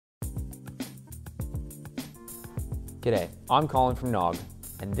G'day, I'm Colin from Knog,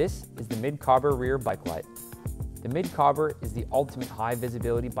 and this is the MID COBBER rear bike light. The MID COBBER is the ultimate high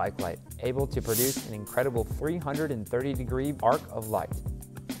visibility bike light, able to produce an incredible 330-degree arc of light.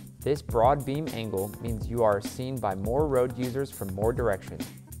 This broad beam angle means you are seen by more road users from more directions,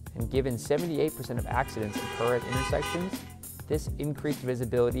 and given 78% of accidents occur at intersections, this increased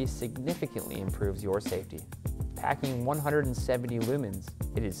visibility significantly improves your safety. Packing 170 lumens,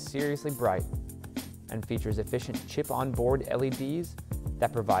 it is seriously bright and features efficient chip-on-board LEDs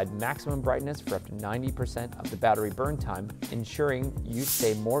that provide maximum brightness for up to 90% of the battery burn time, ensuring you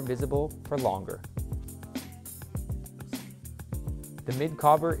stay more visible for longer. The MID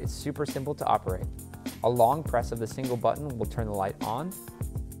COBBER is super simple to operate. A long press of the single button will turn the light on,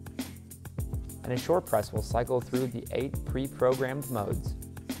 and a short press will cycle through the 8 pre-programmed modes.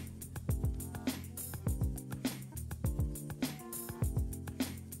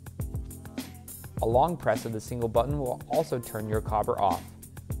 A long press of the single button will also turn your COBBER off.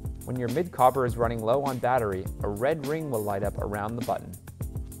 When your MID COBBER is running low on battery, a red ring will light up around the button.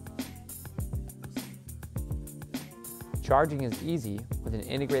 Charging is easy with an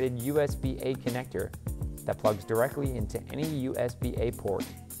integrated USB-A connector that plugs directly into any USB-A port.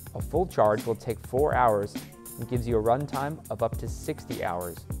 A full charge will take 4 hours and gives you a runtime of up to 60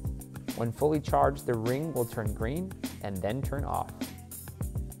 hours. When fully charged, the ring will turn green and then turn off.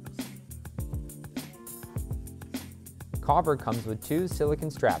 COBBER comes with 2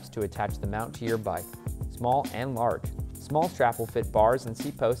 silicone straps to attach the mount to your bike, small and large. Small strap will fit bars and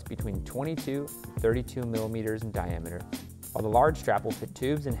seat posts between 22 and 32 millimeters in diameter, while the large strap will fit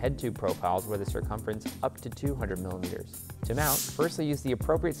tubes and head tube profiles with a circumference up to 200 millimeters. To mount, firstly use the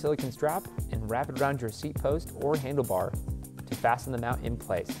appropriate silicone strap and wrap it around your seat post or handlebar to fasten the mount in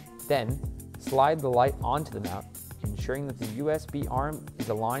place. Then, slide the light onto the mount, ensuring that the USB arm is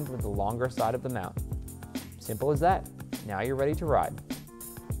aligned with the longer side of the mount. Simple as that. Now you're ready to ride.